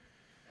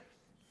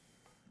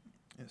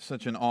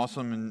such an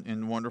awesome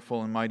and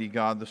wonderful and mighty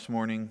God this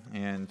morning,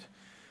 and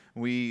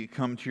we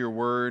come to your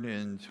word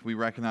and we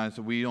recognize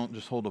that we don't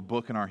just hold a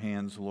book in our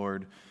hands,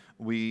 Lord.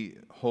 We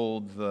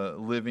hold the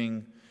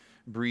living,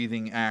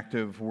 breathing,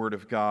 active word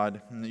of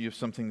God, and that you have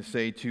something to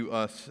say to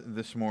us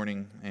this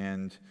morning.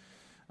 And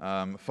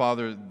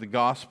Father, the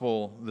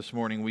gospel this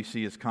morning we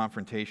see is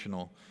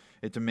confrontational.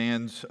 It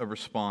demands a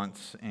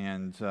response,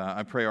 and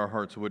I pray our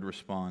hearts would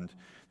respond.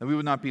 That we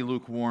would not be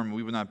lukewarm,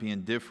 we would not be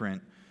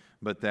indifferent,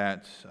 but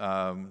that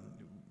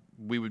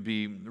we would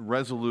be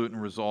resolute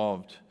and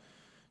resolved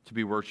to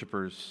be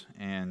worshipers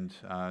and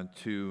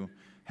to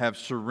have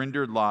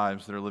surrendered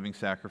lives that are living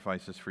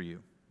sacrifices for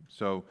you.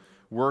 So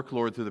work,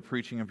 Lord, through the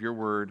preaching of your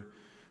word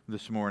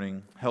this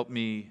morning. Help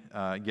me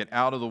get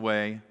out of the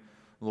way,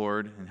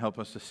 Lord, and help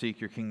us to seek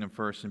your kingdom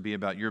first and be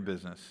about your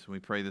business. We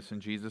pray this in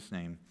Jesus'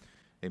 name.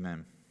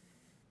 Amen.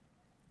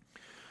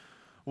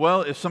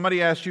 Well, if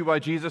somebody asked you why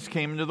Jesus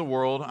came into the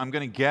world, I'm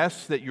going to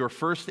guess that your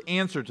first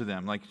answer to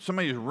them, like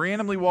somebody just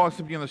randomly walks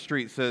up to you on the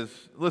street and says,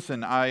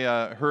 listen,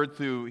 I heard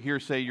through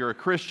hearsay you're a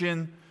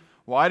Christian.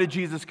 Why did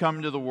Jesus come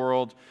into the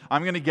world?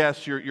 I'm going to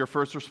guess your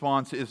first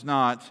response is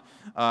not,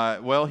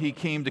 well, he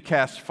came to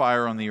cast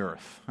fire on the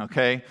earth,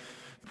 okay?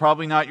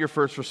 Probably not your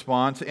first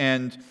response.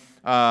 And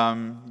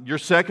your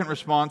second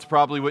response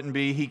probably wouldn't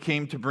be, he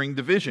came to bring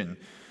division.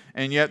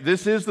 And yet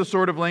this is the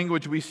sort of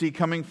language we see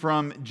coming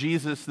from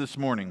Jesus this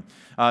morning.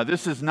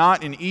 This is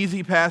not an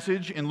easy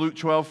passage in Luke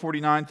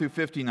 12:49 through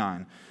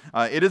 59.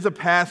 It is a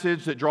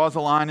passage that draws a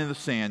line in the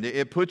sand.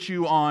 It puts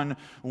you on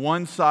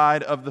one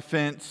side of the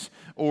fence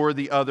or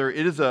the other.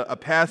 It is a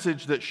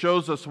passage that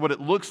shows us what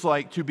it looks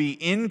like to be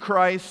in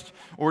Christ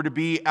or to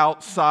be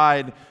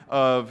outside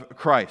of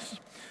Christ.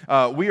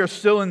 We are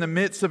still in the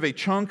midst of a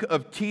chunk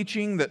of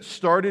teaching that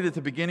started at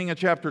the beginning of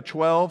chapter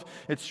 12.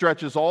 It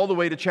stretches all the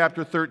way to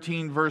chapter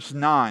 13, verse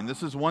 9.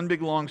 This is one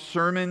big long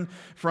sermon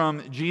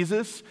from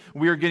Jesus.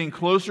 We are getting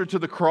closer to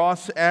the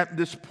cross at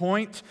this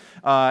point.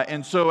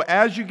 And so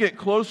as you get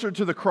closer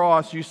to the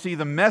cross, you see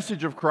the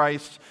message of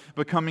Christ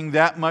becoming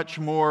that much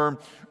more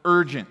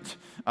urgent.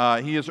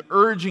 He is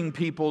urging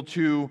people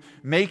to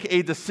make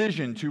a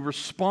decision, to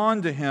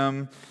respond to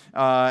him,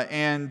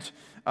 and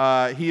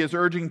he is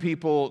urging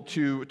people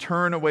to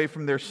turn away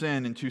from their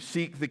sin and to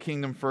seek the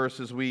kingdom first,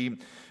 as we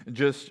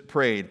just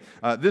prayed.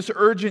 This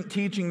urgent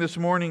teaching this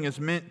morning is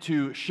meant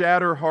to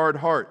shatter hard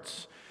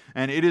hearts,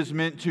 and it is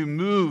meant to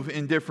move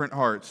indifferent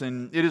hearts,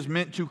 and it is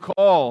meant to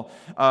call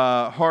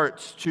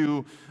hearts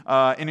to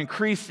an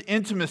increased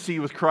intimacy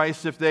with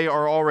Christ if they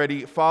are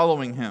already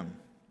following him.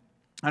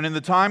 And in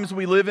the times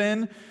we live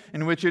in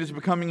which it is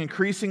becoming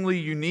increasingly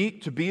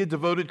unique to be a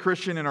devoted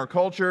Christian in our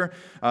culture,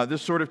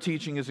 this sort of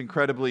teaching is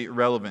incredibly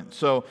relevant.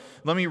 So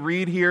let me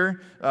read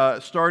here,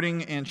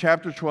 starting in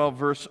chapter 12,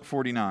 verse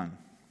 49.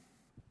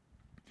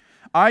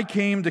 I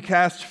came to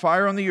cast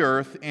fire on the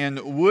earth, and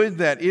would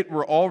that it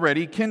were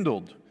already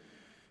kindled.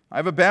 I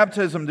have a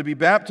baptism to be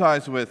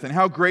baptized with, and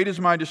how great is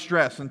my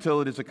distress until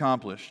it is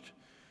accomplished.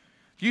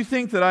 Do you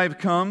think that I have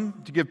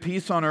come to give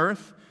peace on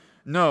earth?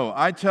 No,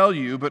 I tell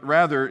you, but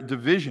rather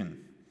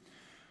division.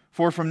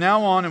 For from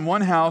now on in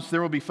one house there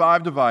will be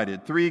 5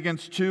 divided, 3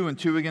 against 2 and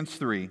 2 against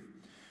 3.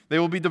 They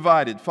will be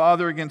divided,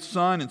 father against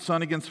son and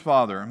son against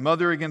father,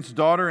 mother against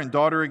daughter and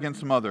daughter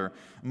against mother,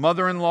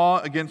 mother-in-law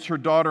against her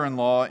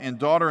daughter-in-law and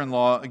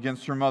daughter-in-law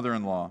against her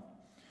mother-in-law.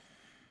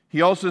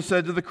 He also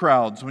said to the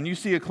crowds, when you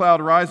see a cloud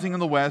rising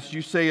in the west,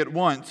 you say at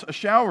once, a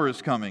shower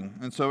is coming,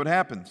 and so it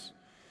happens.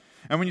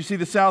 And when you see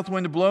the south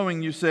wind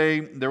blowing, you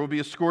say, there will be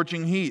a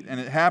scorching heat, and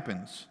it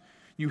happens.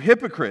 You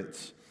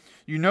hypocrites,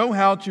 you know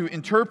how to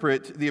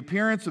interpret the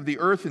appearance of the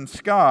earth and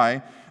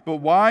sky, but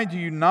why do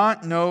you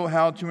not know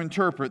how to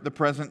interpret the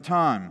present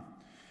time?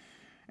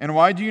 And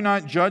why do you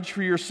not judge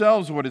for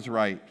yourselves what is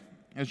right?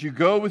 As you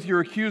go with your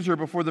accuser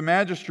before the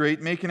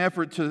magistrate, make an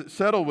effort to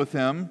settle with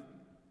him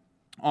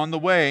on the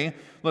way,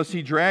 lest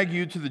he drag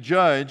you to the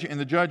judge, and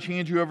the judge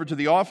hand you over to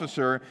the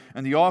officer,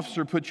 and the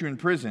officer put you in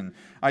prison.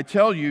 I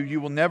tell you,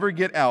 you will never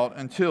get out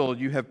until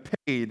you have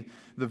paid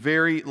the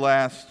very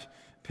last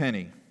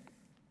penny.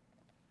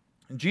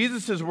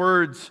 Jesus'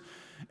 words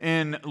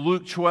in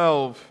Luke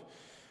 12,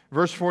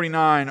 verse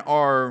 49,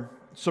 are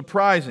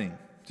surprising,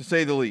 to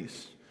say the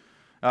least.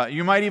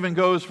 You might even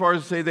go as far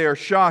as to say they are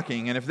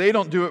shocking. And if they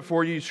don't do it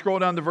for you, you scroll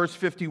down to verse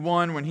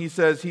 51 when he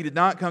says he did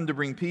not come to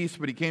bring peace,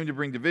 but he came to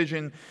bring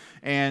division.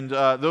 And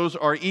those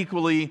are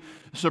equally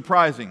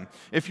surprising.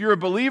 If you're a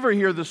believer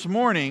here this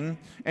morning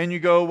and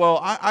you go, well,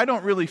 I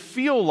don't really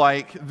feel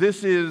like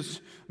this is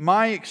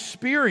my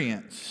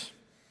experience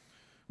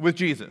with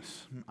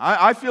Jesus.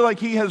 I feel like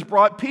he has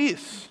brought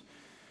peace.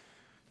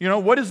 You know,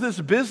 what is this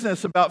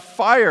business about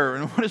fire,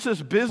 and what is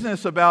this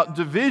business about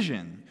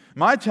division?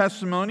 My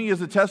testimony is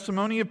a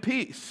testimony of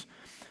peace.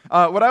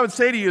 What I would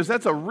say to you is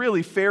that's a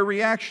really fair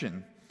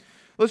reaction.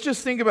 Let's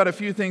just think about a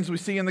few things we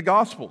see in the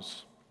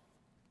Gospels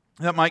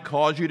that might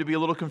cause you to be a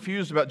little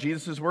confused about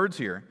Jesus' words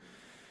here.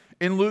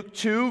 In Luke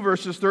 2,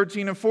 verses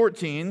 13 and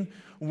 14,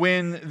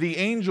 when the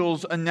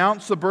angels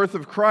announce the birth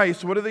of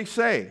Christ, what do they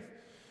say?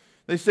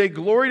 They say,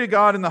 glory to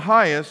God in the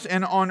highest,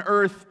 and on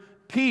earth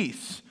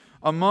peace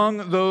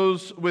among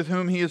those with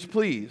whom he is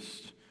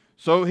pleased.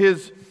 So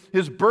his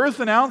birth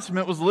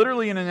announcement was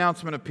literally an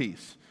announcement of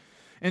peace.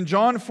 In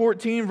John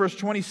 14, verse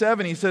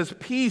 27, he says,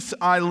 "Peace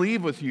I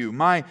leave with you,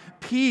 my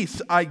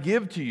peace I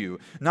give to you.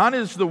 Not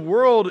as the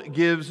world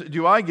gives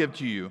do I give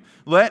to you.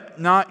 Let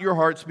not your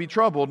hearts be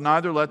troubled,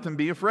 neither let them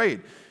be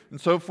afraid."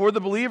 And so for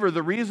the believer,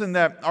 the reason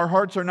that our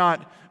hearts are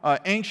not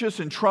anxious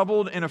and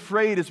troubled and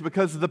afraid is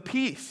because of the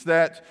peace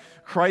that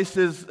Christ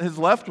has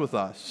left with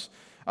us.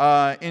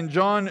 In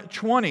John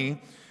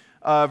 20,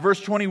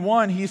 verse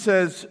 21, he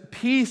says,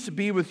 "Peace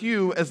be with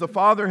you, as the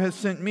Father has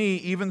sent me,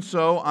 even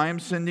so I am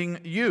sending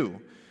you."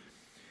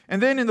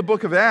 And then in the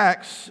book of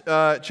Acts,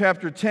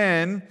 chapter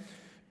 10,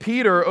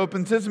 Peter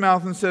opens his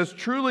mouth and says,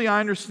 "Truly I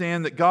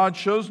understand that God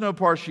shows no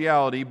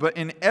partiality, but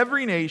in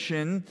every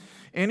nation,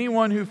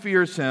 anyone who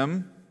fears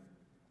him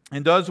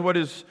and does what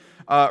is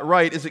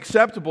right is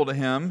acceptable to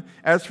him.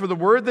 As for the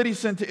word that he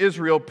sent to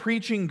Israel,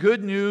 preaching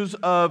good news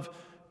of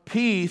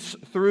peace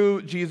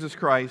through Jesus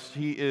Christ,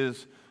 he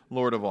is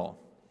Lord of all."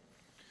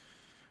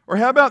 Or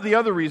how about the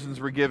other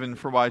reasons we're given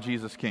for why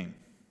Jesus came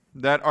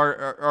that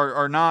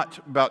are not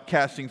about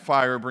casting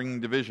fire or bringing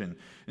division?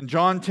 In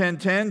John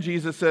 10:10,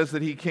 Jesus says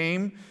that he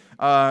came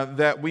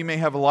that we may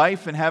have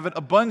life and have it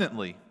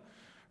abundantly.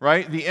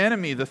 Right? The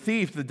enemy, the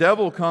thief, the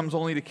devil comes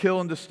only to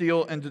kill and to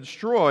steal and to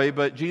destroy,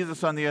 but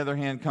Jesus, on the other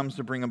hand, comes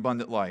to bring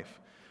abundant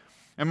life.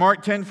 In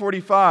Mark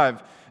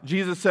 10:45,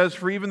 Jesus says,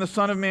 "For even the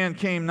Son of Man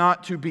came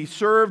not to be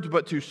served,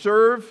 but to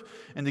serve,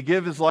 and to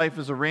give his life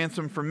as a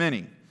ransom for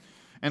many."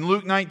 In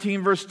Luke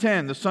 19, verse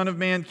 10, "The Son of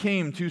Man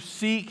came to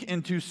seek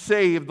and to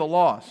save the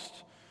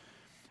lost."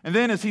 And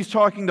then as he's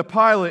talking to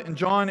Pilate in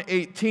John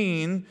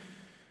 18,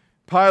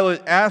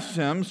 Pilate asks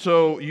him,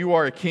 "So you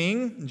are a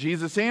king?"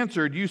 Jesus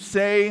answered, "You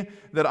say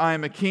that I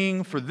am a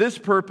king. For this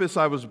purpose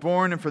I was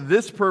born, and for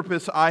this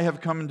purpose I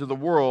have come into the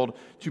world,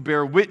 to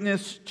bear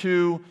witness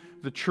to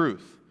the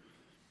truth."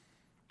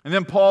 And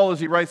then Paul,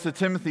 as he writes to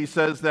Timothy,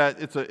 says that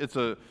it's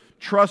a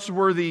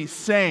trustworthy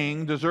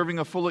saying, deserving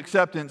of full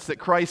acceptance, that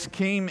Christ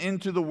came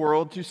into the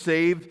world to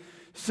save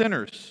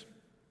sinners.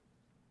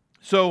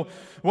 So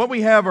what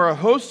we have are a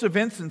host of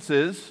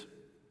instances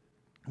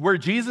where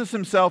Jesus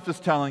himself is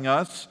telling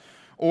us,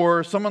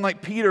 or someone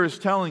like Peter is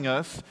telling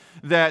us,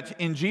 that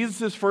in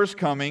Jesus' first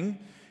coming,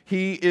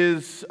 he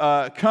is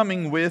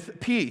coming with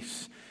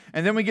peace.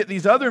 And then we get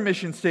these other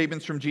mission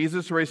statements from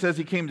Jesus where he says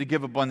he came to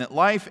give abundant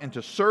life and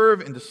to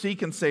serve and to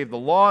seek and save the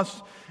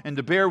lost and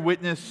to bear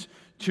witness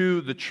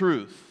to the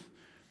truth.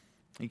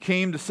 He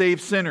came to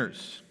save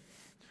sinners.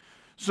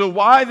 So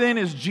why then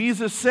is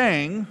Jesus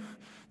saying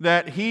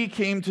that he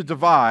came to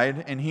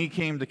divide and he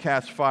came to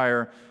cast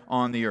fire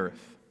on the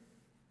earth?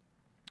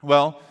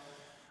 Well,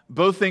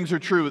 both things are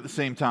true at the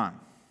same time.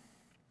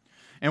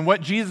 And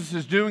what Jesus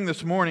is doing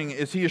this morning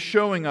is he is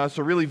showing us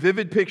a really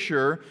vivid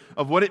picture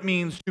of what it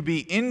means to be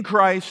in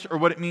Christ or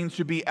what it means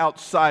to be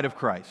outside of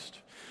Christ.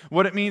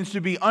 What it means to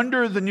be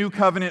under the new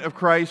covenant of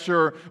Christ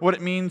or what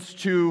it means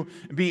to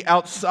be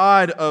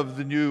outside of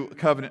the new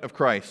covenant of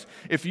Christ.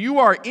 If you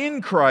are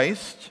in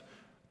Christ,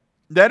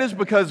 that is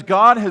because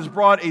God has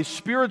brought a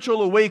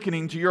spiritual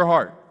awakening to your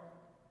heart.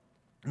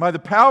 By the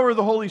power of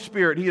the Holy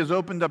Spirit, he has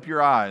opened up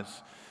your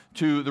eyes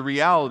to the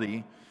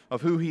reality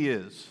of who he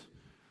is.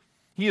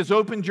 He has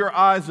opened your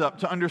eyes up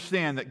to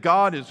understand that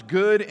God is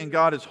good and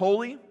God is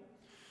holy.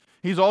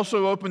 He's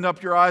also opened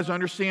up your eyes to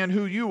understand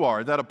who you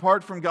are, that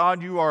apart from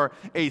God, you are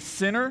a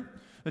sinner,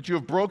 that you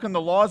have broken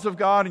the laws of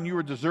God and you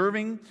are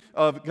deserving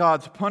of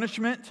God's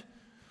punishment.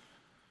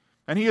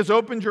 And he has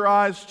opened your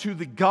eyes to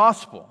the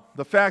gospel,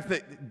 the fact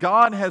that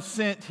God has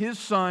sent his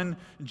Son,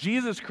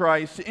 Jesus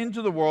Christ,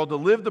 into the world to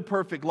live the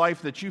perfect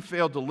life that you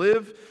failed to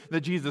live,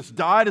 that Jesus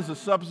died as a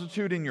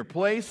substitute in your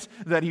place,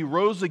 that he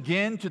rose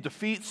again to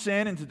defeat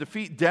sin and to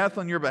defeat death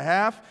on your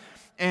behalf.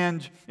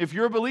 And if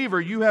you're a believer,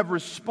 you have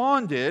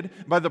responded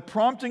by the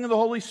prompting of the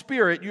Holy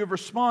Spirit. You have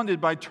responded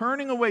by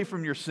turning away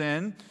from your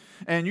sin,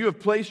 and you have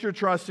placed your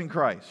trust in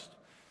Christ.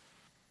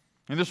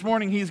 And this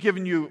morning, he's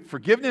given you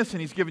forgiveness,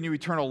 and he's given you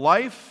eternal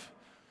life.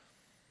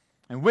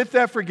 And with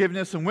that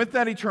forgiveness, and with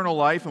that eternal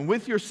life, and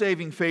with your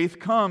saving faith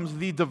comes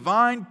the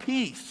divine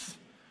peace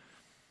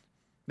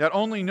that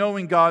only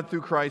knowing God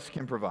through Christ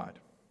can provide.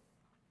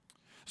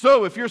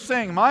 So if you're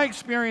saying, my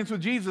experience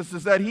with Jesus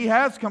is that he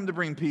has come to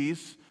bring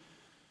peace,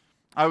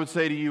 I would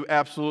say to you,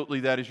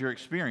 absolutely, that is your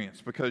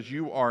experience because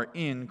you are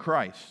in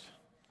Christ.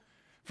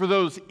 For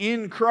those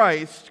in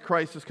Christ,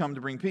 Christ has come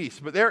to bring peace.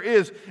 But there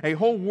is a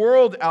whole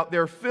world out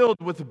there filled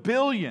with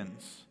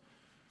billions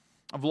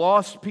of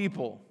lost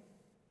people.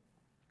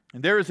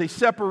 And there is a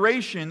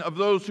separation of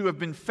those who have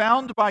been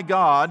found by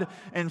God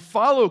and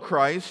follow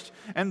Christ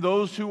and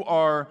those who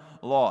are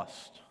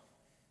lost.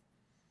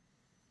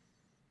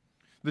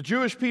 The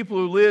Jewish people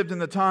who lived in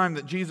the time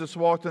that Jesus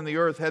walked on the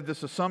earth had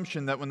this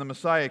assumption that when the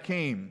Messiah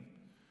came,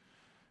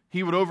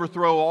 he would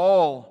overthrow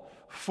all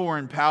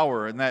foreign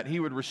power and that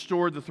he would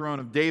restore the throne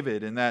of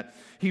David and that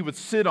he would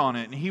sit on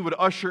it and he would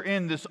usher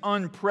in this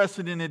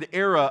unprecedented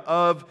era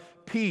of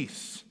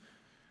peace.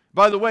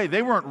 By the way,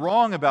 they weren't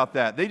wrong about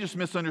that. They just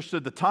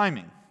misunderstood the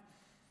timing.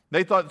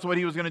 They thought that's what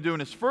he was going to do in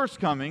his first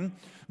coming,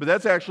 but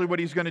that's actually what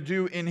he's going to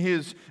do in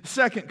his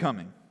second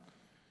coming.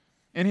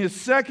 In his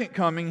second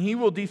coming, he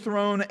will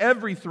dethrone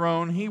every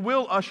throne. He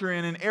will usher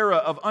in an era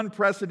of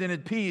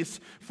unprecedented peace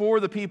for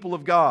the people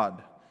of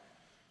God.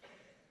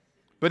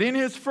 But in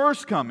his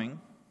first coming,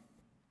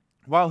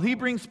 while he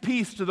brings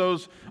peace to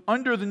those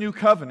under the new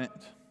covenant,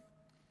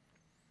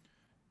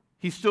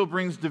 he still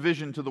brings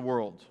division to the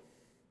world.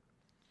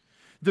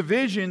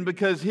 Division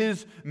because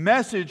his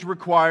message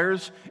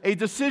requires a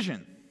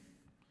decision.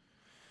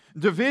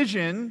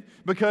 Division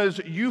because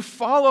you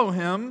follow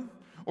him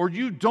or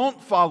you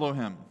don't follow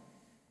him.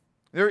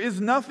 There is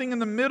nothing in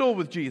the middle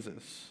with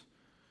Jesus.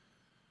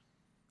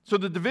 So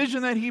the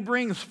division that he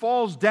brings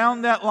falls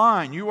down that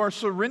line. You are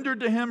surrendered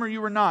to him or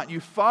you are not. You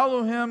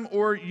follow him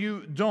or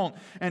you don't.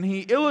 And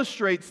he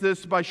illustrates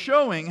this by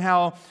showing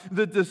how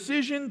the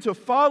decision to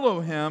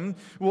follow him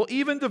will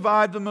even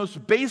divide the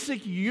most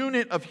basic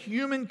unit of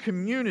human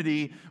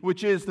community,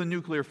 which is the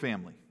nuclear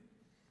family.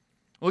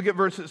 Look at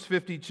verses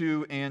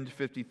 52 and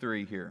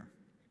 53 here.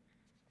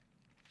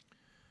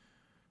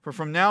 For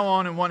from now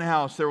on in one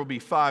house there will be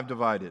 5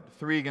 divided,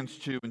 3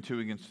 against 2 and 2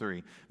 against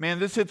 3. Man,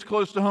 this hits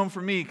close to home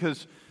for me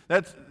because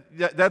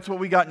that's what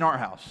we got in our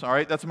house, all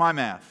right? That's my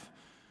math.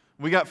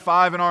 We got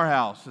 5 in our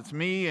house. It's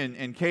me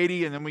and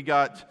Katie, and then we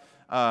got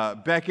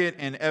Beckett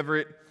and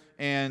Everett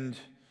and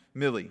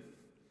Millie.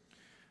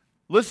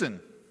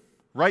 Listen,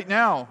 right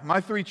now, my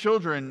 3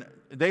 children,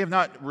 they have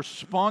not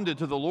responded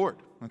to the Lord.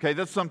 Okay,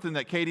 that's something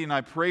that Katie and I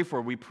pray for.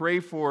 We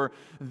pray for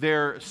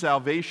their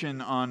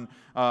salvation on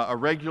a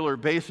regular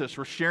basis.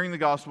 We're sharing the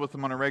gospel with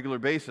them on a regular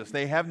basis.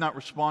 They have not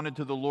responded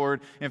to the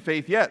Lord in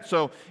faith yet.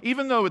 So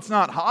even though it's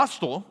not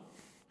hostile,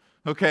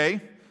 okay,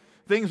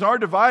 things are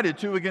divided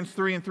 2 against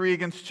 3 and 3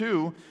 against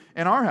 2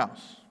 in our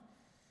house.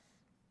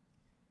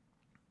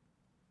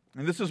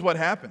 And this is what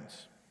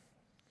happens.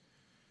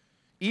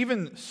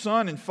 Even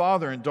son and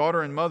father and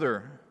daughter and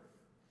mother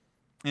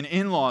and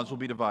in-laws will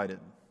be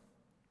divided.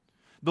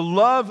 The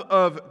love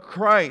of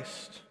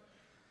Christ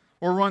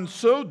will run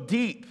so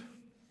deep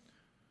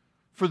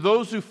for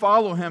those who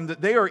follow him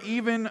that they are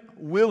even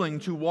willing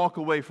to walk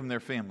away from their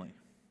family.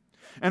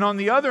 And on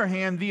the other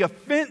hand, the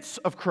offense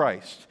of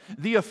Christ,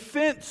 the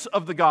offense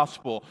of the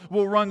gospel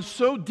will run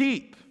so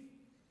deep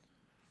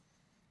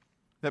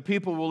that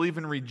people will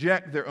even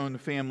reject their own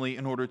family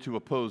in order to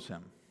oppose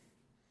him.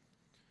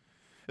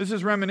 This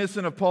is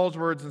reminiscent of Paul's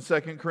words in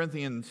 2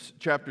 Corinthians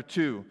chapter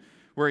 2,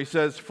 where he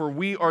says, "For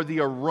we are the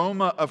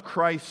aroma of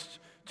Christ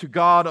to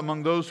God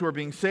among those who are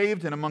being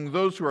saved and among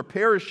those who are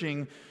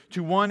perishing,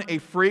 to one a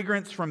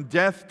fragrance from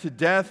death to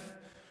death,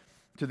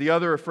 to the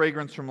other a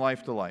fragrance from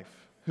life to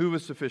life. Who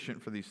is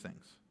sufficient for these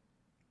things?"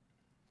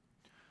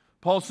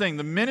 Paul's saying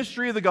the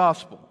ministry of the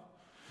gospel,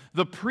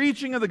 the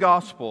preaching of the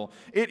gospel,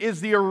 it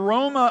is the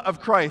aroma of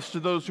Christ to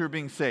those who are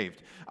being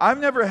saved. I've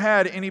never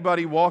had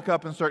anybody walk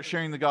up and start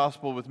sharing the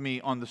gospel with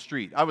me on the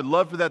street. I would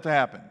love for that to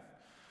happen.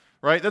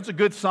 Right? That's a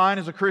good sign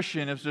as a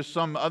Christian if just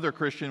some other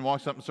Christian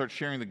walks up and starts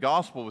sharing the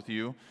gospel with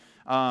you.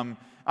 I'm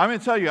going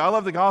to tell you, I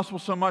love the gospel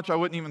so much I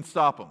wouldn't even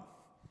stop them.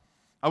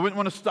 I wouldn't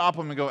want to stop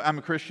them and go, "I'm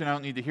a Christian, I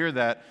don't need to hear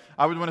that."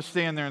 I would want to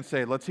stand there and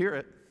say, "Let's hear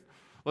it.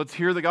 Let's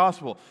hear the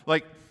gospel."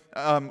 Like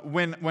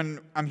when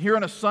I'm here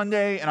on a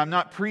Sunday and I'm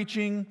not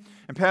preaching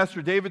and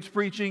Pastor David's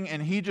preaching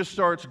and he just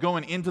starts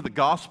going into the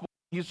gospel,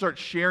 he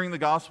starts sharing the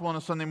gospel on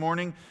a Sunday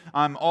morning,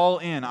 I'm all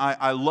in.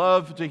 I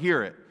love to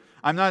hear it.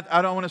 I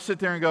don't want to sit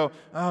there and go,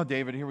 "Oh,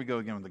 David, here we go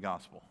again with the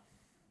gospel."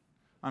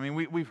 I mean,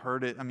 we've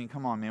heard it. I mean,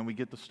 come on, man, we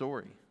get the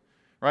story,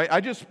 right?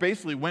 I just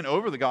basically went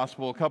over the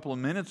gospel a couple of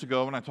minutes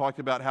ago when I talked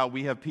about how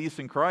we have peace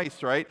in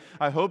Christ, right?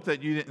 I hope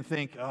that you didn't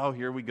think, "Oh,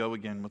 here we go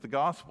again with the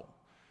gospel."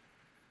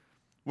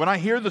 When I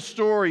hear the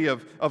story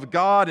of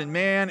God and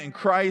man and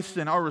Christ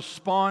and our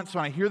response,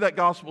 when I hear that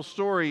gospel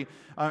story,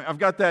 I've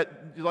got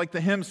that, like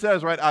the hymn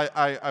says, right?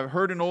 I've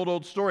heard an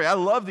old story. I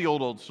love the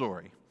old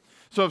story.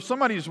 So if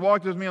somebody just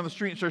walked with me on the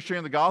street and started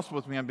sharing the gospel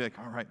with me, I'd be like,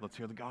 "All right, let's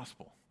hear the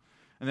gospel."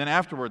 And then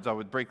afterwards, I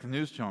would break the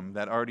news to them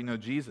that I already know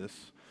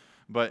Jesus,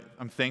 but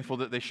I'm thankful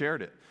that they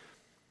shared it.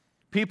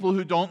 People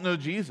who don't know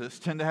Jesus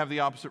tend to have the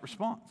opposite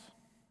response.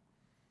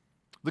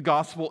 The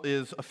gospel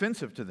is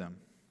offensive to them.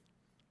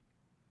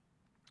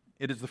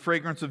 It is the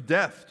fragrance of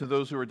death to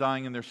those who are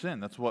dying in their sin.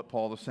 That's what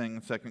Paul is saying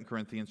in 2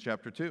 Corinthians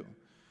chapter 2.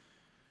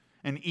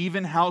 And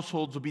even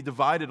households will be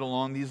divided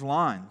along these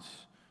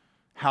lines.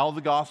 How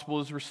the gospel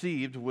is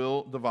received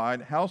will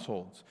divide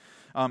households.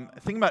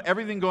 Think about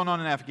everything going on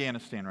in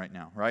Afghanistan right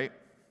now, right?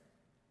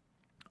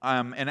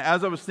 And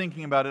as I was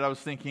thinking about it, I was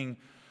thinking,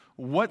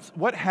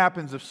 what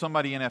happens if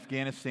somebody in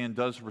Afghanistan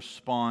does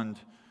respond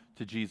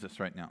to Jesus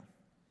right now?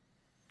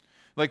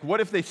 Like, what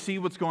if they see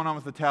what's going on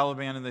with the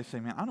Taliban and they say,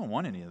 "Man, I don't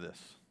want any of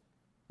this.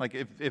 Like,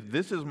 if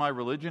this is my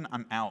religion,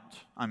 I'm out.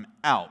 I'm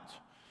out."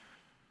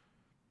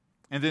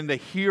 And then they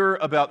hear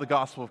about the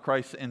gospel of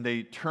Christ and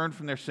they turn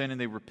from their sin and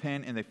they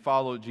repent and they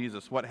follow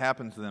Jesus. What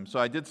happens to them? So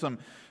I did some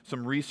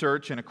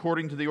research, and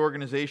according to the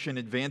organization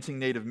Advancing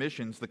Native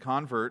Missions, the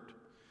convert,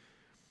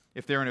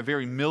 if they're in a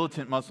very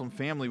militant Muslim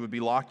family, would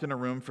be locked in a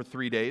room for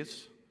 3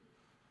 days.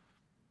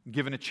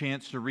 given a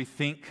chance to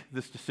rethink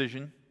this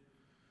decision.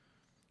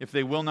 If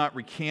they will not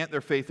recant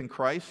their faith in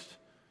Christ,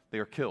 they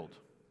are killed.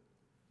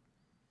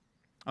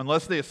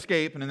 Unless they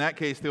escape, and in that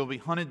case, they will be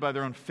hunted by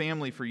their own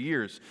family for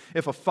years.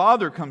 If a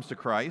father comes to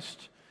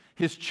Christ,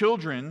 his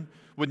children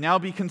would now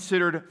be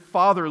considered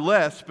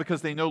fatherless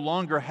because they no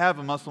longer have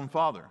a Muslim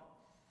father.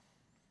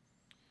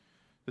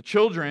 The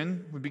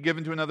children would be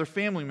given to another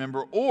family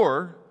member,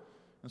 or,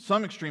 in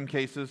some extreme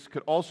cases,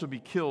 could also be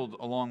killed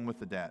along with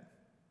the dad.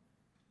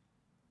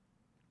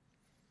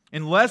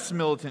 In less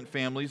militant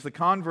families, the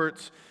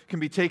converts can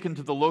be taken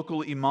to the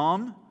local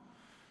imam,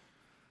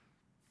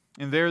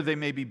 and there they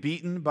may be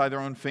beaten by their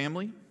own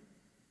family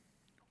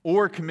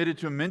or committed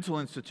to a mental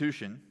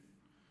institution,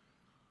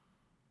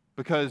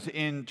 because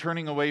in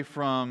turning away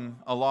from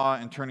Allah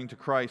and turning to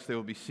Christ, they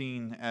will be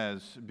seen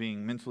as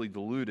being mentally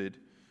deluded,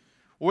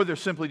 or they're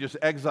simply just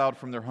exiled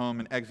from their home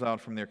and exiled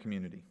from their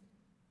community.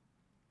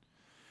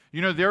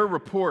 You know, there are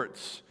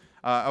reports,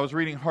 I was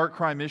reading Heart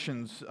Cry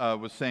Missions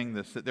was saying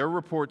this, that there are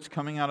reports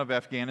coming out of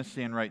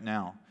Afghanistan right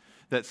now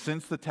that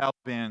since the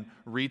Taliban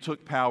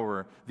retook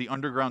power, the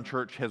underground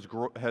church has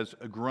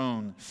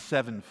grown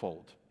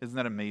sevenfold. Isn't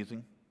that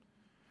amazing?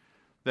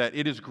 That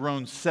it has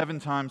grown 7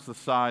 times the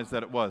size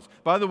that it was.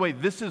 By the way,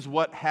 this is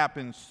what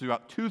happens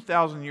throughout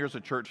 2,000 years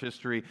of church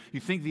history. You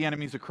think the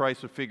enemies of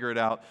Christ would figure it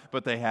out,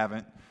 but they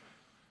haven't.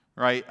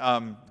 Right?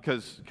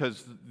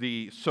 Because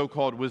the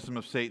so-called wisdom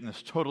of Satan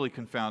is totally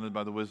confounded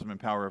by the wisdom and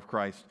power of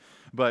Christ.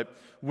 But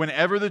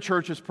whenever the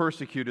church is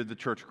persecuted, the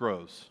church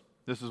grows.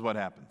 This is what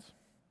happens.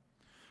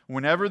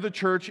 Whenever the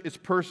church is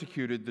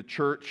persecuted, the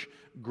church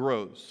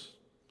grows.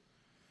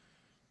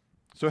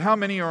 So how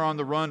many are on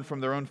the run from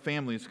their own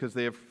families because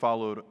they have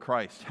followed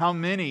Christ? How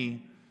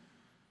many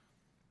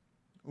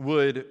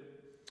would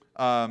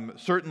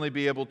certainly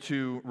be able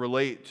to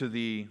relate to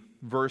the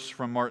verse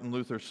from Martin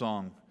Luther's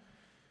song,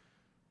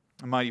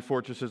 "A mighty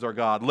fortress is our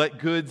God. Let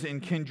goods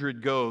and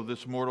kindred go,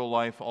 this mortal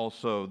life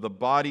also. The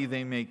body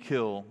they may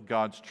kill,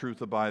 God's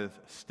truth abideth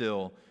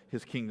still.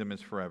 His kingdom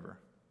is forever."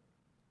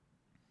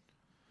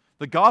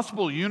 The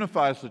gospel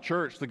unifies the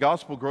church. The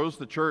gospel grows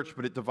the church,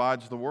 but it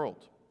divides the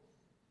world.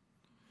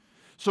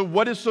 So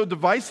what is so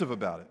divisive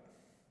about it?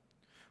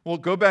 Well,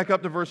 go back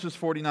up to verses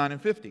 49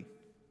 and 50.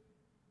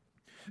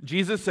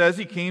 Jesus says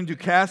he came to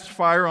cast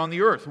fire on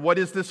the earth. What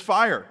is this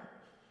fire?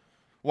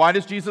 Why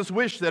does Jesus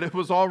wish that it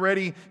was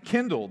already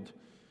kindled?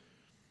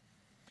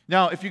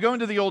 Now, if you go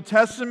into the Old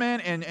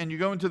Testament and you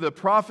go into the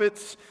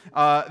prophets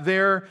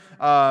and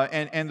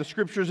the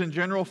scriptures in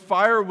general,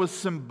 fire was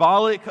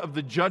symbolic of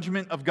the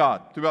judgment of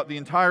God throughout the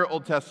entire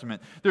Old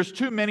Testament. There's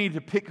too many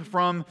to pick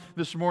from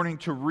this morning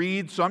to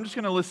read, so I'm just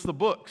going to list the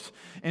books.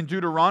 In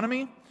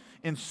Deuteronomy,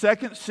 in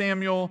 2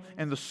 Samuel,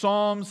 in the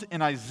Psalms,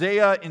 in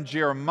Isaiah, in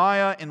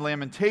Jeremiah, in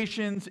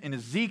Lamentations, in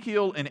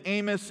Ezekiel, in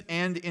Amos,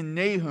 and in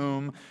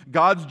Nahum,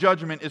 God's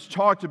judgment is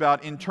talked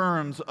about in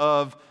terms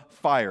of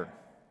fire.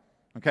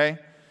 Okay?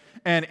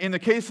 And in the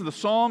case of the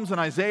Psalms and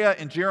Isaiah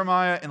and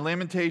Jeremiah and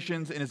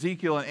Lamentations and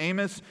Ezekiel and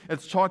Amos,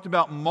 it's talked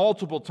about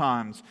multiple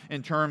times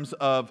in terms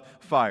of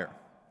fire.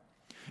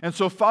 And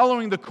so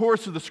following the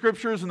course of the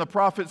scriptures and the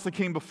prophets that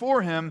came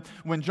before him,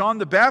 when John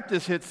the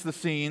Baptist hits the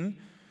scene,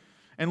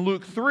 in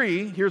Luke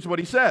 3, here's what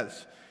he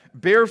says: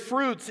 "Bear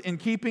fruits in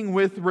keeping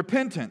with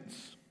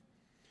repentance.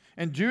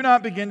 And do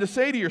not begin to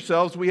say to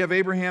yourselves, 'We have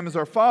Abraham as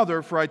our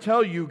father,' for I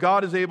tell you,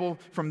 God is able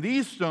from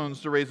these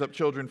stones to raise up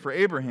children for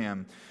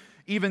Abraham.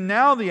 Even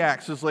now the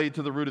axe is laid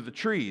to the root of the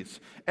trees.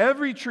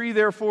 Every tree,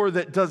 therefore,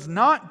 that does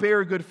not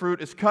bear good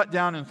fruit is cut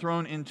down and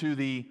thrown into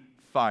the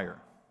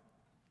fire."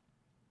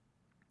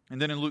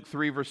 And then in Luke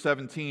 3, verse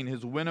 17,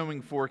 "His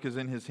winnowing fork is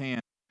in his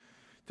hand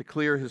to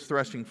clear his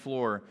threshing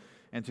floor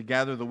and to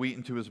gather the wheat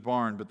into his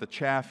barn, but the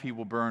chaff he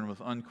will burn with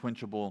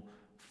unquenchable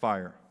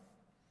fire."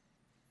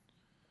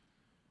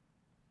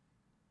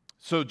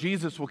 So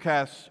Jesus will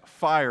cast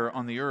fire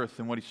on the earth,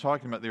 and what he's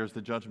talking about there is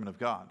the judgment of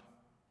God.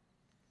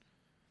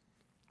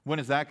 When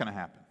is that going to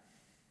happen?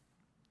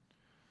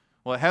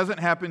 Well, it hasn't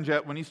happened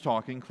yet when he's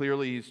talking.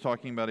 Clearly, he's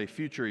talking about a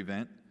future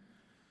event.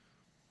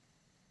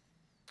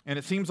 And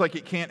it seems like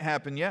it can't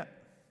happen yet.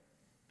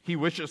 He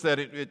wishes that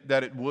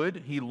it would.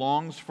 He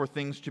longs for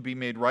things to be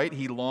made right.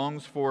 He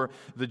longs for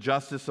the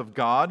justice of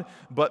God.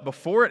 But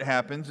before it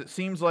happens, it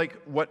seems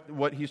like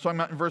what he's talking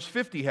about in verse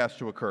 50 has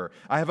to occur.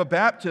 "I have a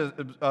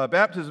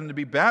baptism to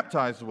be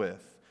baptized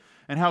with,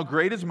 and how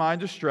great is my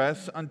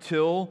distress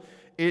until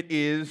it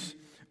is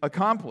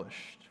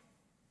accomplished."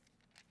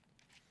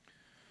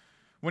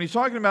 When he's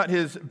talking about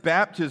his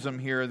baptism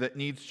here that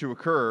needs to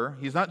occur,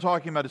 he's not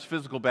talking about his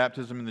physical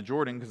baptism in the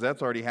Jordan, because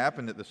that's already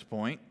happened at this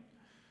point.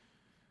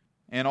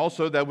 And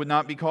also, that would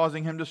not be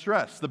causing him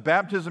distress. The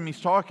baptism he's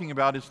talking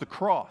about is the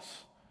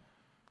cross.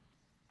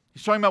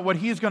 He's talking about what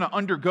he's going to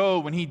undergo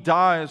when he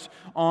dies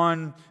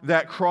on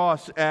that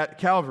cross at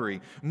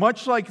Calvary.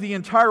 Much like the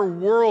entire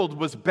world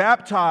was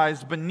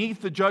baptized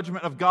beneath the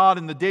judgment of God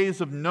in the days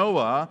of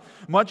Noah,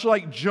 much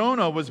like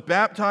Jonah was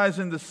baptized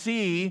in the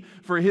sea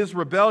for his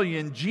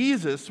rebellion,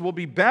 Jesus will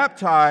be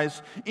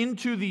baptized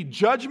into the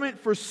judgment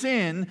for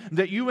sin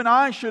that you and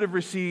I should have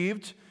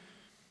received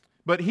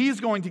But He's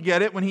going to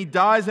get it when He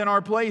dies in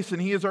our place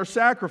and He is our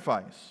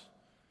sacrifice.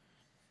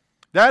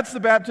 That's the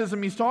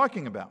baptism He's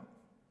talking about.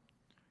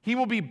 He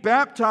will be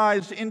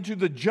baptized into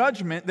the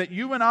judgment that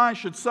you and I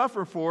should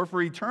suffer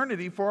for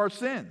eternity for our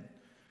sin.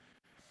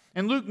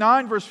 In Luke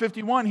 9, verse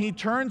 51, He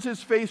turns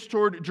His face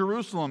toward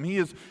Jerusalem. He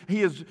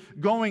is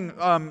going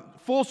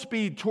full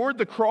speed toward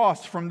the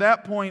cross from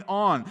that point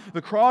on.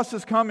 The cross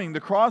is coming. The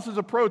cross is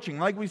approaching.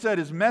 Like we said,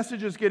 His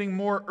message is getting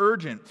more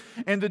urgent.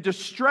 And the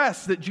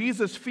distress that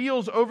Jesus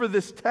feels over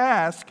this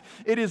task,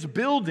 it is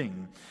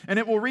building. And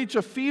it will reach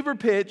a fever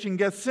pitch in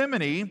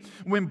Gethsemane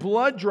when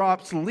blood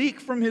drops leak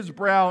from His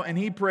brow and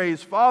He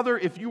prays, "Father,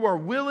 if you are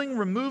willing,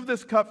 remove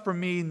this cup from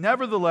me.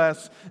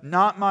 Nevertheless,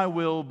 not my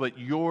will, but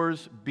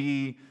yours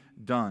be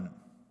done."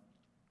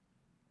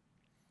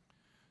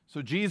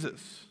 So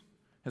Jesus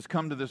has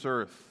come to this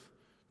earth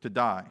to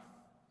die.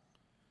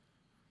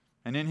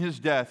 And in His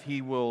death,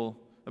 He will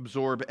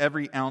absorb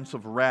every ounce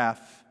of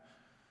wrath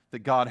that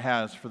God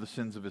has for the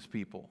sins of His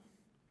people.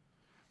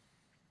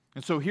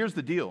 And so here's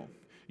the deal.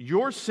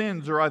 Your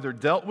sins are either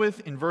dealt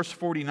with in verse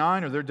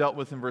 49 or they're dealt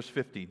with in verse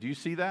 50. Do you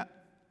see that?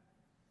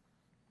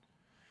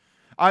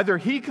 Either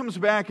He comes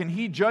back and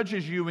He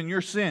judges you in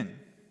your sin,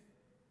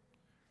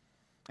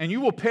 and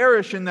you will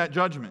perish in that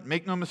judgment.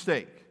 Make no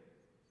mistake.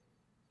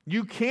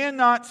 You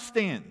cannot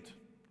stand,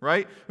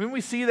 right? When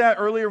we see that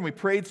earlier when we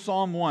prayed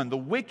Psalm 1, the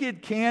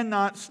wicked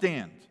cannot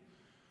stand.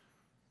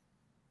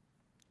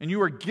 And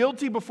you are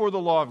guilty before the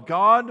law of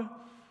God,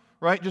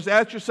 right? Just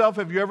ask yourself,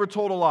 have you ever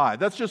told a lie?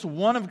 That's just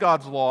one of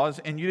God's laws,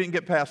 and you didn't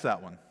get past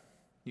that one.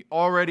 You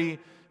already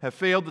have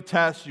failed the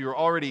test. You're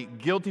already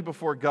guilty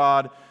before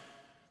God.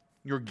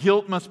 Your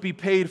guilt must be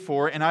paid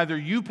for, and either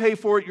you pay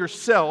for it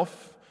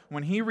yourself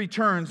when He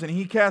returns and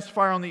He casts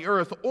fire on the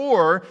earth,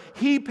 or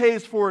He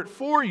pays for it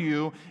for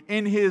you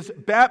in His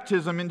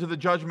baptism into the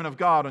judgment of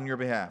God on your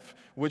behalf.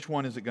 Which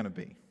one is it going to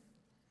be?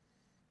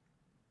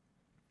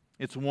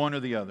 It's one or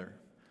the other.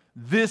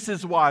 This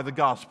is why the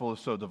gospel is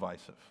so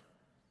divisive.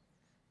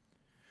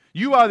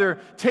 You either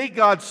take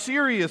God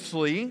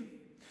seriously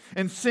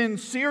and sin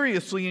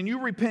seriously and you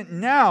repent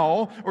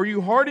now, or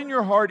you harden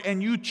your heart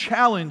and you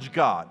challenge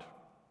God.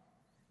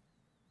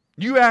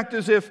 You act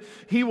as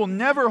if He will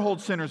never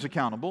hold sinners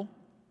accountable.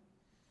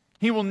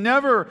 He will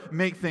never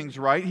make things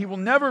right. He will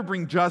never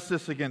bring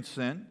justice against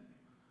sin.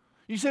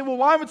 You say, well,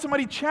 why would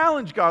somebody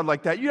challenge God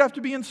like that? You'd have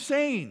to be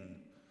insane.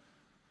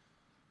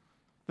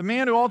 The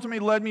man who ultimately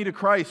led me to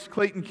Christ,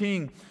 Clayton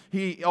King,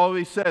 he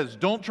always says,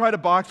 don't try to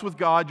box with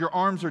God. Your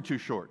arms are too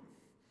short.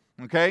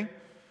 Okay?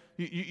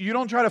 You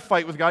don't try to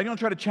fight with God. You don't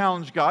try to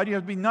challenge God. You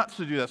have to be nuts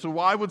to do that. So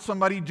why would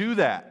somebody do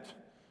that?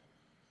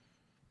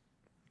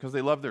 Because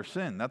they love their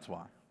sin. That's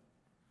why.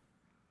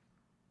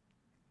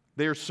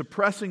 They are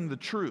suppressing the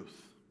truth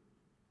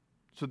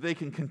so they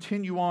can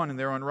continue on in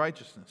their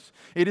unrighteousness.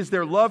 It is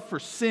their love for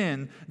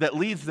sin that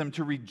leads them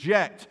to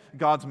reject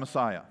God's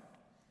Messiah.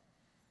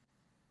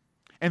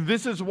 And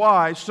this is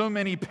why so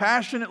many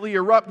passionately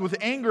erupt with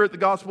anger at the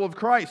gospel of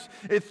Christ.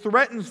 It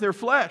threatens their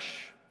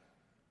flesh.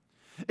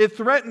 It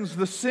threatens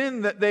the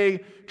sin that they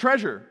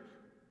treasure.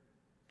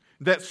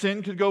 That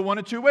sin could go one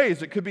of two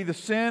ways. It could be the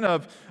sin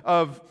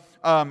of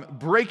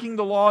breaking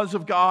the laws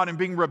of God and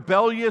being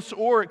rebellious,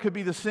 or it could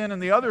be the sin on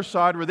the other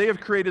side where they have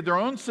created their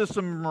own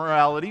system of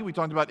morality. We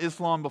talked about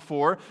Islam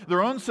before.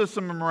 Their own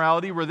system of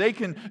morality where they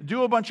can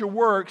do a bunch of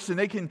works and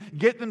they can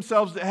get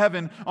themselves to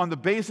heaven on the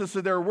basis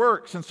of their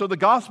works. And so the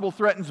gospel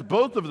threatens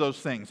both of those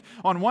things.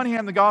 On one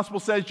hand, the gospel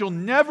says you'll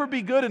never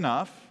be good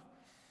enough.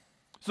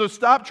 So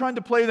stop trying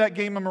to play that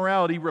game of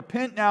morality.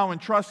 Repent now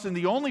and trust in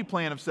the only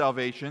plan of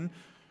salvation.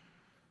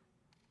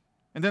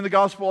 And then the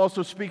gospel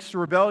also speaks to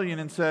rebellion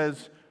and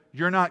says,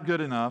 you're not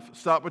good enough.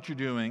 Stop what you're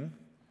doing.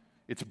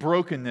 It's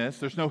brokenness.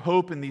 There's no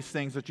hope in these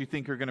things that you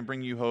think are going to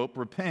bring you hope.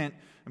 Repent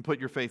and put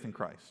your faith in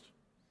Christ.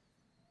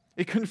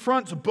 It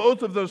confronts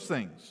both of those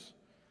things.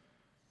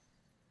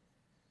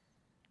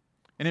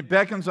 And it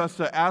beckons us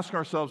to ask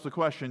ourselves the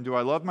question, do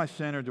I love my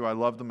sin or do I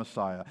love the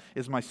Messiah?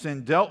 Is my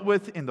sin dealt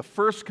with in the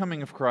first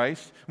coming of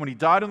Christ, when He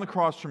died on the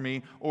cross for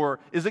me, or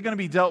is it going to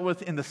be dealt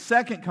with in the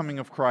second coming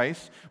of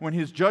Christ, when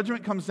His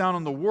judgment comes down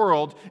on the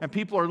world and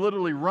people are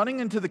literally running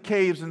into the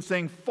caves and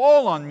saying,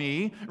 fall on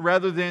me,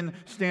 rather than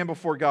stand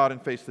before God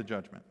and face the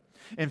judgment?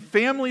 And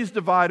families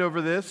divide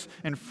over this,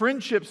 and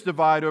friendships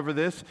divide over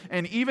this,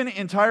 and even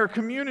entire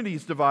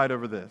communities divide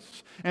over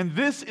this. And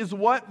this is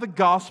what the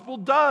gospel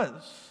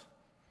does.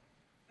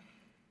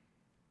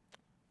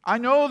 I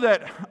know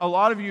that a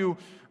lot of you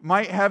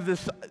might have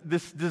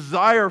this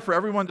desire for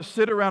everyone to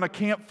sit around a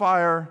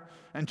campfire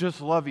and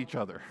just love each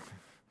other.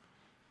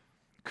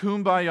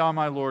 Kumbaya,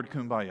 my Lord,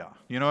 kumbaya.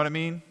 You know what I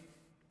mean?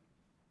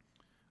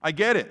 I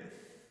get it.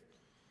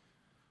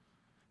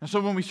 And so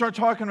when we start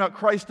talking about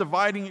Christ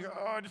dividing, you go,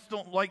 oh, I just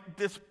don't like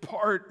this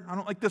part. I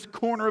don't like this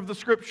corner of the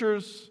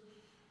Scriptures.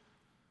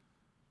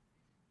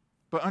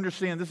 But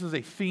understand, this is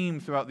a theme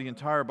throughout the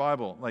entire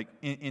Bible. Like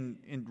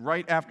in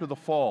right after the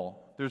fall,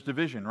 there's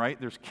division, right?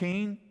 There's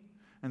Cain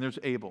and there's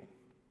Abel.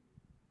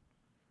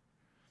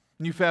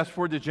 And you fast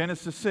forward to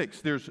Genesis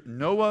 6. There's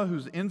Noah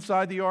who's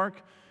inside the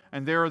ark,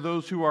 and there are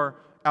those who are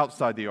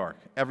outside the ark,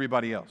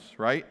 everybody else,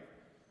 right?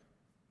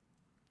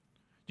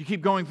 You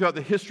keep going throughout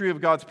the history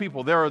of God's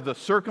people. There are the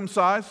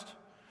circumcised,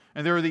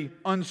 and there are the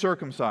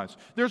uncircumcised.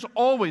 There's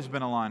always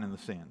been a line in the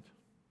sand.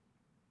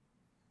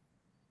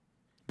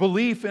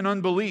 Belief and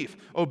unbelief,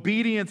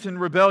 obedience and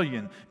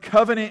rebellion,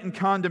 covenant and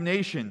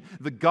condemnation.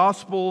 The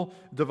gospel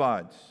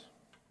divides.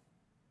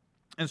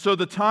 And so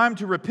the time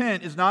to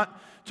repent is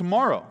not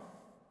tomorrow.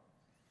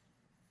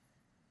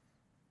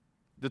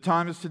 The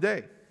time is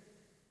today.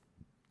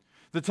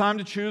 The time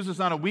to choose is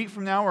not a week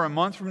from now or a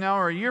month from now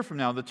or a year from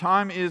now. The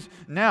time is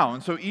now.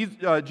 And so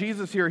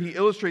Jesus here, he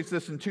illustrates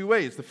this in two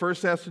ways. The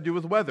first has to do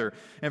with weather.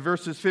 In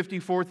verses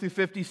 54 through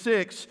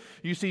 56,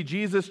 you see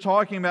Jesus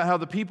talking about how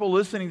the people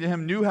listening to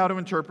him knew how to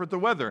interpret the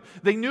weather.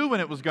 They knew when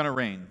it was going to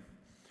rain.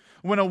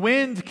 When a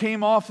wind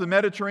came off the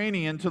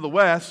Mediterranean to the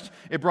west,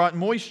 it brought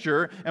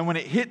moisture, and when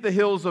it hit the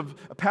hills of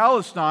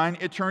Palestine,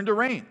 it turned to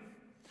rain.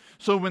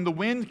 So when the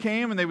wind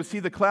came and they would see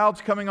the clouds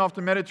coming off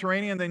the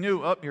Mediterranean, they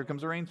knew, oh, here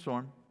comes a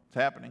rainstorm. It's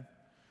happening.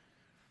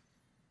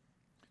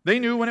 They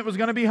knew when it was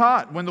going to be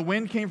hot. When the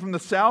wind came from the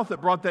south,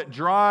 it brought that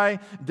dry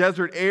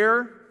desert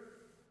air,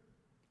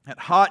 that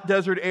hot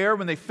desert air.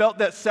 When they felt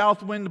that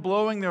south wind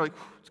blowing, they're like,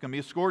 it's going to be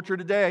a scorcher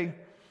today.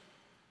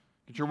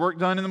 Get your work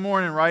done in the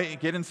morning, right?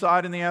 Get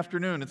inside in the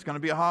afternoon. It's going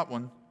to be a hot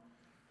one.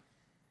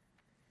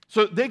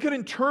 So they could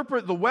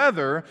interpret the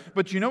weather,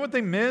 but you know what they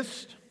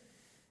missed?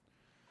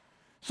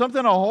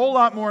 Something a whole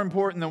lot more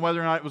important than whether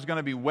or not it was going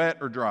to be wet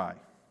or dry.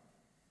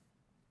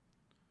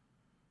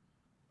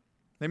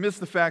 They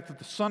missed the fact that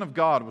the Son of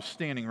God was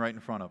standing right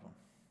in front of them.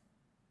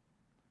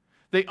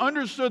 They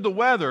understood the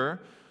weather,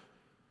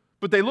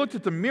 but they looked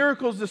at the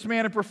miracles this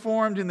man had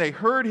performed and they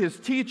heard his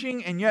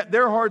teaching, and yet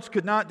their hearts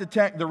could not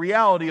detect the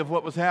reality of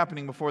what was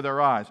happening before their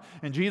eyes.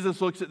 And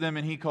Jesus looks at them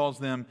and he calls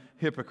them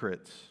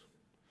hypocrites.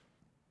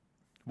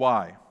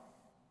 Why?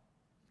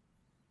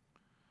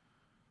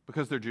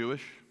 Because they're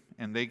Jewish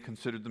and they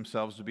considered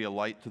themselves to be a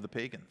light to the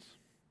pagans.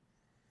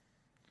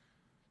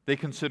 They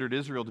considered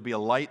Israel to be a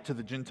light to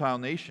the Gentile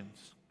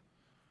nations.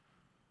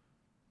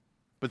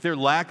 But their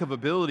lack of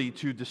ability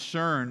to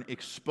discern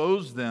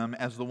exposed them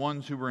as the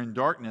ones who were in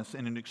darkness,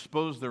 and it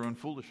exposed their own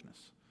foolishness.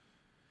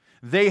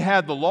 They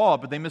had the law,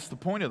 but they missed the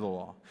point of the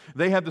law.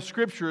 They had the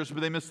scriptures,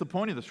 but they missed the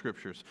point of the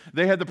scriptures.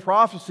 They had the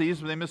prophecies,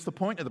 but they missed the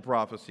point of the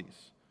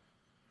prophecies.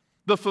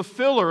 The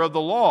fulfiller of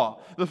the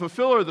law, the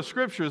fulfiller of the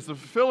scriptures, the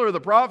fulfiller of the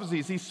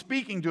prophecies, he's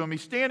speaking to them,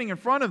 he's standing in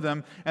front of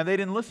them, and they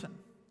didn't listen.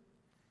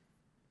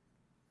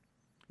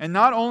 And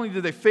not only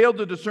did they fail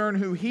to discern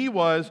who he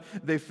was,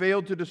 they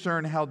failed to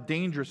discern how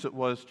dangerous it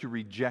was to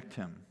reject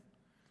him.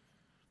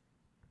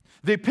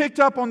 They picked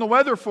up on the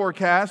weather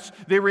forecasts,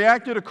 they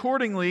reacted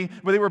accordingly,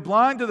 but they were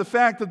blind to the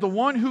fact that the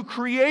one who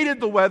created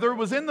the weather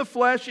was in the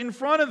flesh in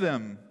front of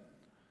them.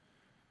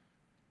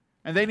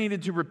 And they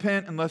needed to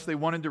repent unless they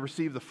wanted to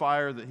receive the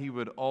fire that he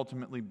would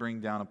ultimately bring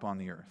down upon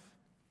the earth.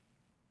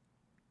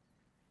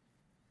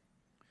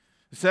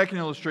 The second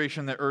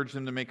illustration that urged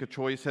them to make a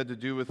choice had to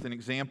do with an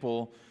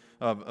example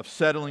of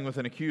settling with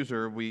an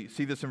accuser. We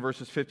see this in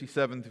verses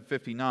 57 through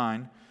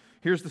 59.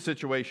 Here's the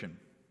situation.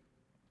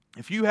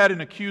 If you had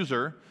an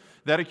accuser,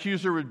 that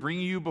accuser would bring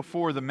you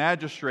before the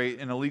magistrate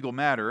in a legal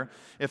matter.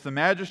 If the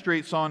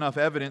magistrate saw enough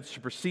evidence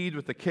to proceed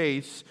with the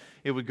case,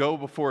 it would go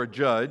before a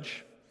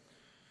judge.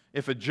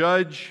 If a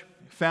judge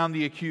found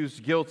the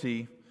accused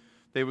guilty,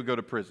 they would go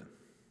to prison.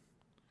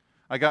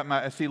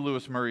 I see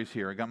Lewis Murray's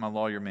here. I got my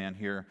lawyer man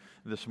here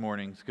this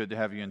morning. It's good to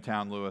have you in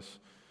town, Lewis.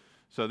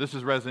 So this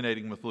is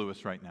resonating with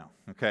Lewis right now,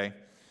 okay?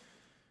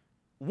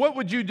 What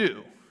would you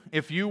do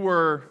if you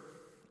were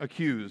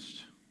accused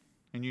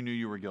and you knew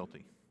you were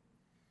guilty?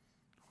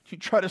 You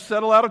try to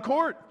settle out of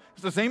court.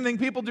 It's the same thing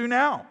people do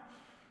now,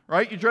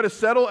 right? You try to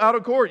settle out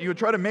of court. You would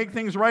try to make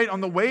things right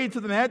on the way to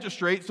the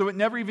magistrate so it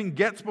never even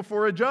gets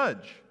before a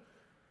judge.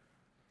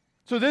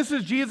 So this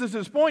is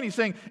Jesus' point. He's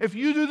saying, if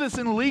you do this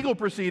in legal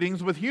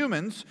proceedings with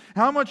humans,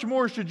 how much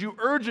more should you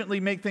urgently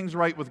make things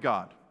right with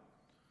God?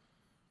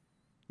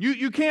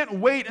 You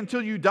can't wait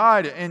until you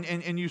died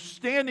and you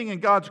standing in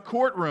God's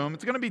courtroom.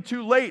 It's going to be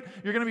too late.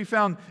 You're going to be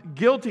found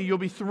guilty. You'll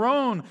be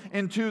thrown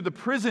into the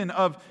prison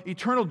of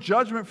eternal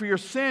judgment for your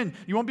sin.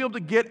 You won't be able to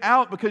get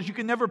out because you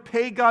can never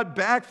pay God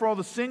back for all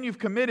the sin you've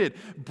committed.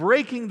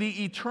 Breaking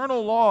the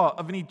eternal law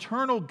of an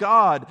eternal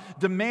God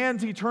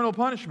demands eternal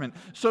punishment.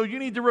 So you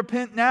need to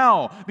repent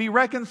now. Be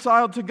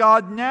reconciled to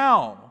God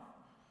now.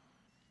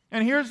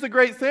 And here's the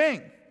great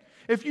thing.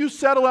 If you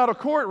settle out of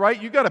court,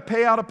 right, you've got to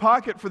pay out of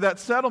pocket for that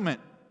settlement.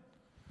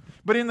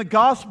 But in the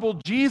gospel,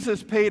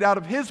 Jesus paid out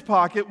of his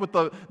pocket with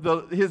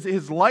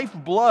his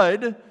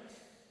lifeblood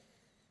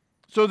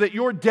so that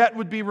your debt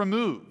would be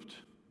removed.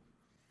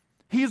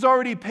 He's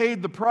already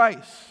paid the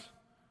price.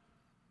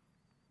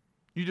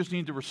 You just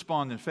need to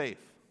respond in faith.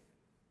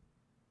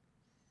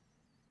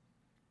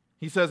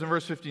 He says in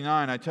verse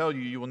 59, I tell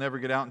you, you will never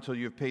get out until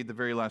you have paid the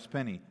very last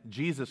penny.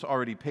 Jesus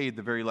already paid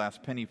the very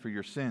last penny for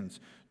your sins.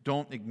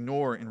 Don't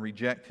ignore and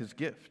reject his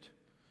gift.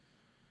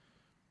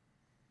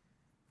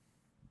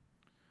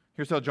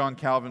 Here's how John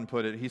Calvin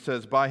put it. He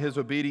says, "By his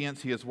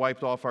obedience he has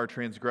wiped off our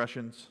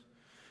transgressions.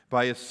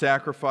 By his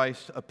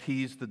sacrifice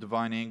appeased the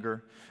divine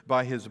anger.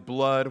 By his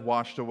blood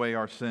washed away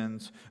our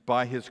sins.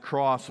 By his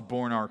cross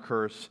borne our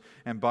curse.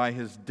 And by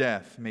his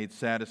death made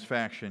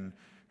satisfaction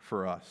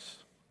for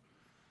us."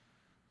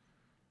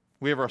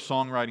 We have our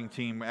songwriting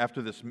team.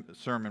 After this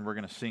sermon, we're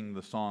going to sing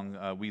the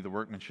song, We the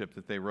Workmanship,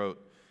 that they wrote.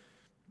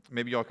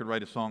 Maybe y'all could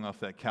write a song off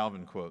that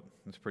Calvin quote.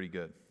 It's pretty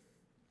good.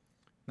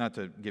 Not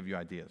to give you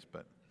ideas,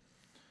 but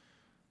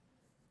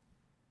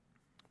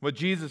what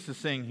Jesus is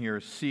saying here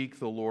is seek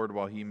the Lord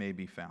while he may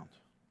be found.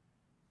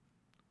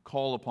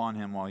 Call upon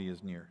him while he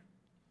is near.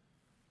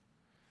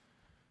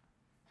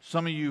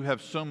 Some of you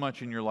have so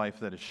much in your life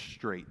that is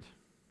straight,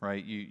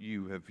 right?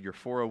 You have your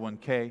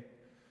 401k,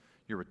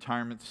 your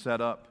retirement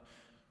set up.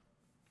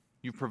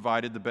 You've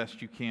provided the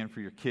best you can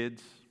for your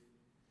kids.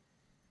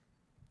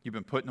 You've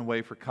been putting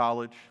away for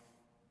college.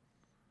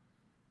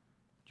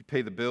 You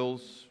pay the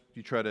bills.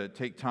 You try to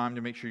take time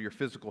to make sure your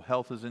physical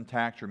health is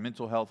intact, your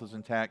mental health is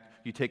intact.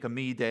 You take a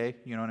me day,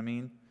 you know what I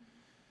mean?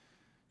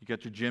 You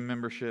got your gym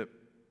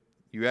membership.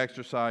 You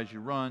exercise, you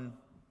run.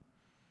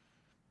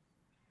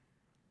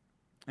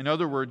 In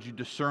other words, you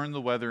discern the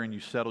weather and you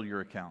settle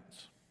your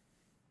accounts.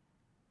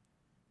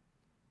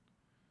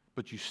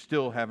 But you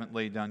still haven't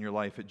laid down your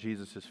life at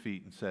Jesus'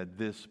 feet and said,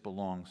 "This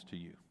belongs to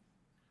you."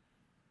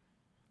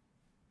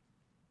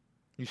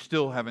 You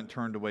still haven't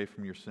turned away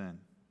from your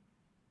sin.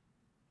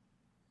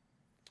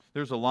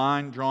 There's a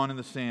line drawn in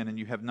the sand, and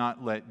you have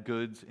not let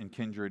goods and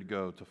kindred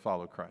go to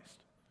follow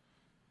Christ.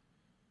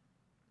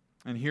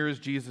 And here is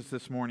Jesus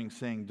this morning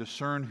saying,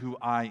 discern who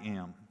I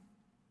am.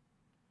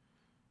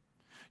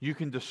 You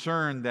can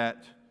discern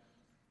that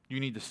you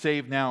need to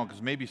save now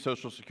because maybe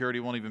Social Security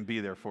won't even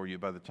be there for you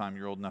by the time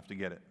you're old enough to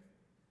get it.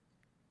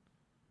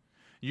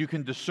 You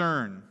can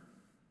discern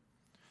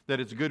that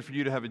it's good for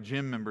you to have a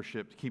gym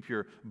membership to keep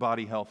your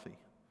body healthy.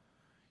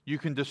 You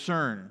can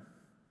discern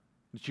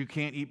that you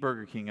can't eat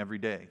Burger King every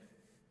day,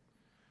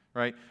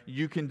 right?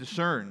 You can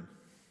discern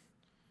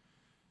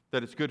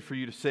that it's good for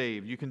you to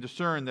save. You can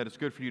discern that it's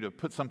good for you to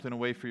put something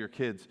away for your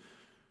kids.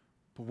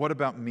 But what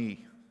about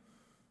me?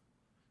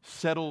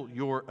 Settle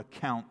your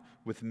account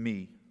with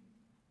me.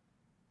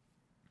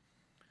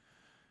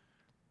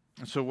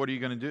 And so what are you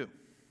going to do?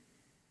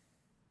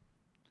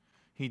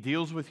 He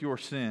deals with your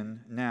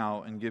sin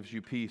now and gives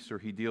you peace, or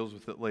he deals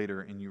with it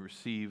later and you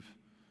receive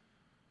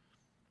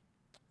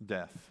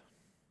death.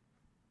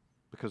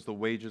 Because the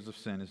wages of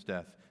sin is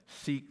death.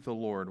 Seek the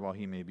Lord while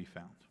he may be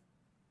found.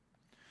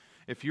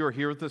 If you are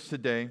here with us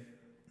today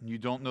and you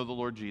don't know the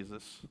Lord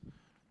Jesus,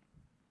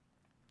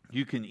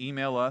 you can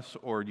email us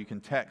or you can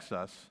text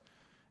us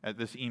at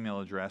this email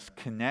address,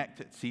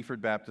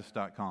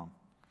 connect@seafordbaptist.com.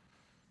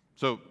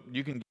 So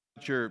you can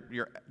get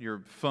your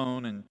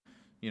phone, and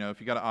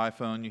if you got an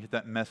iPhone, you hit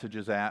that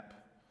Messages app,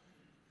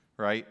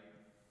 right?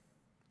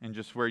 And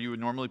just where you would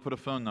normally put a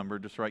phone number,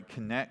 just write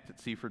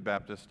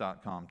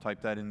connect@seafordbaptist.com.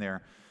 Type that in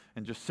there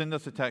and just send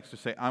us a text to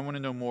say, I want to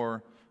know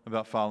more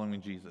about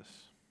following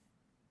Jesus.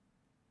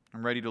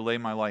 I'm ready to lay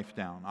my life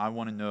down. I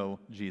want to know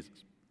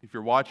Jesus. If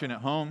you're watching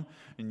at home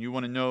and you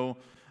want to know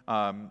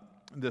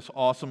this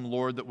awesome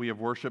Lord that we have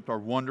worshiped, our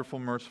wonderful,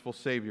 merciful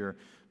Savior,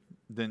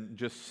 then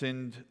just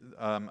send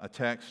a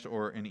text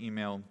or an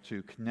email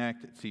to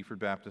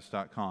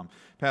connect@seafordbaptist.com.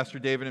 Pastor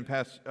David and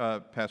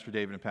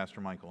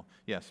Pastor Michael,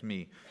 yes,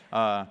 me.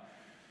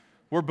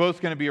 We're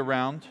both going to be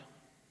around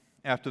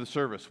after the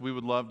service. We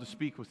would love to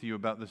speak with you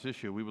about this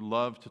issue. We would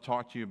love to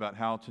talk to you about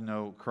how to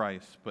know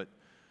Christ, but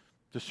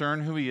discern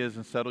who he is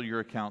and settle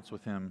your accounts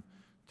with him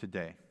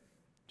today.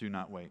 Do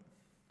not wait.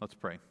 Let's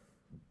pray.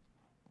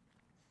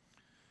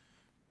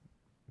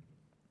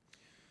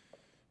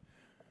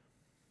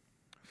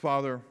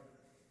 Father,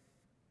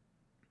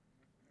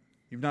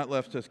 you've not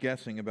left us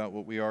guessing about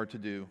what we are to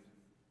do.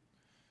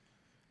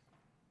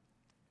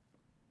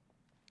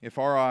 If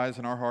our eyes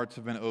and our hearts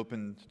have been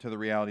opened to the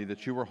reality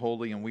that you are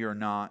holy and we are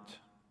not,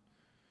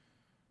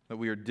 that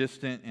we are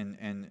distant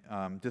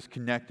and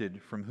disconnected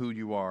from who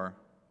you are,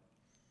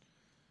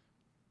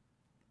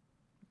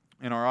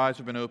 and our eyes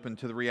have been opened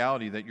to the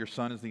reality that your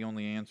Son is the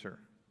only answer,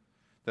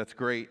 that's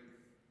great.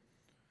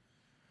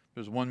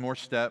 There's one more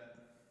step.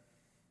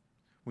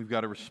 We've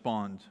got to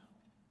respond.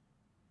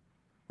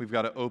 We've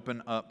got to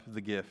open up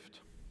the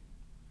gift.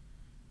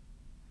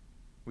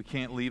 We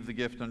can't leave the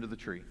gift under the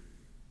tree.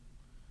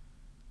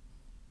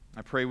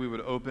 I pray we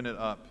would open it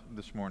up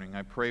this morning.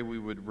 I pray we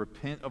would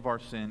repent of our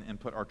sin and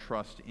put our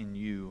trust in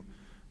you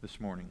this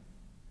morning.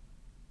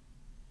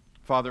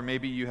 Father,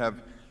 maybe you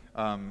have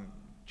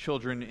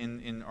children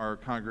in our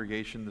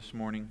congregation this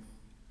morning,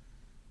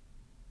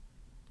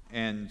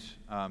 and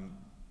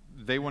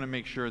they want to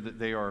make sure that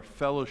they are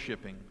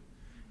fellowshipping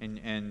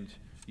and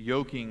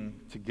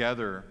yoking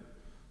together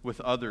with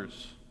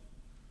others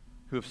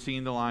who have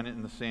seen the line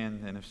in the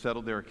sand and have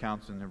settled their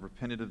accounts and have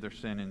repented of their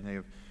sin, and they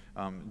have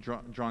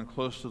drawn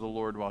close to the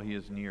Lord while he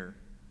is near.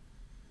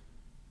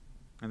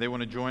 And they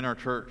want to join our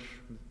church.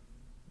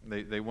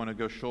 They want to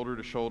go shoulder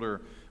to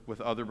shoulder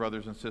with other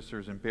brothers and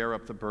sisters and bear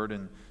up the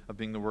burden of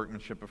being the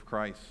workmanship of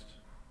Christ.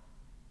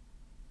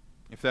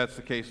 If that's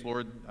the case,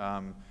 Lord,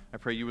 I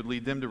pray you would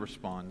lead them to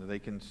respond. They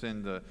can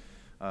send a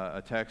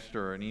text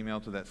or an email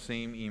to that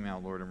same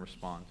email, Lord, and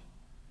respond.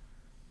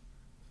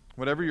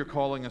 Whatever you're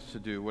calling us to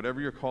do,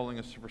 whatever you're calling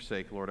us to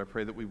forsake, Lord, I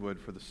pray that we would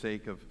for the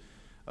sake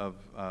of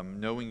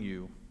knowing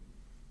you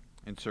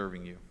and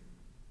serving you.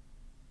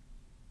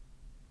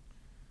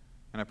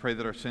 And I pray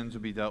that our sins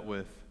would be dealt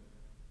with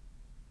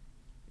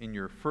in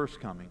your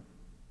first coming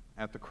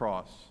at the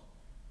cross,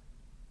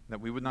 that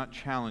we would not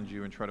challenge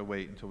you and try to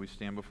wait until we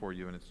stand before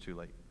you and it's too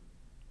late.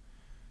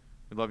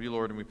 We love you,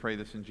 Lord, and we pray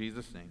this in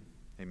Jesus' name.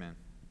 Amen.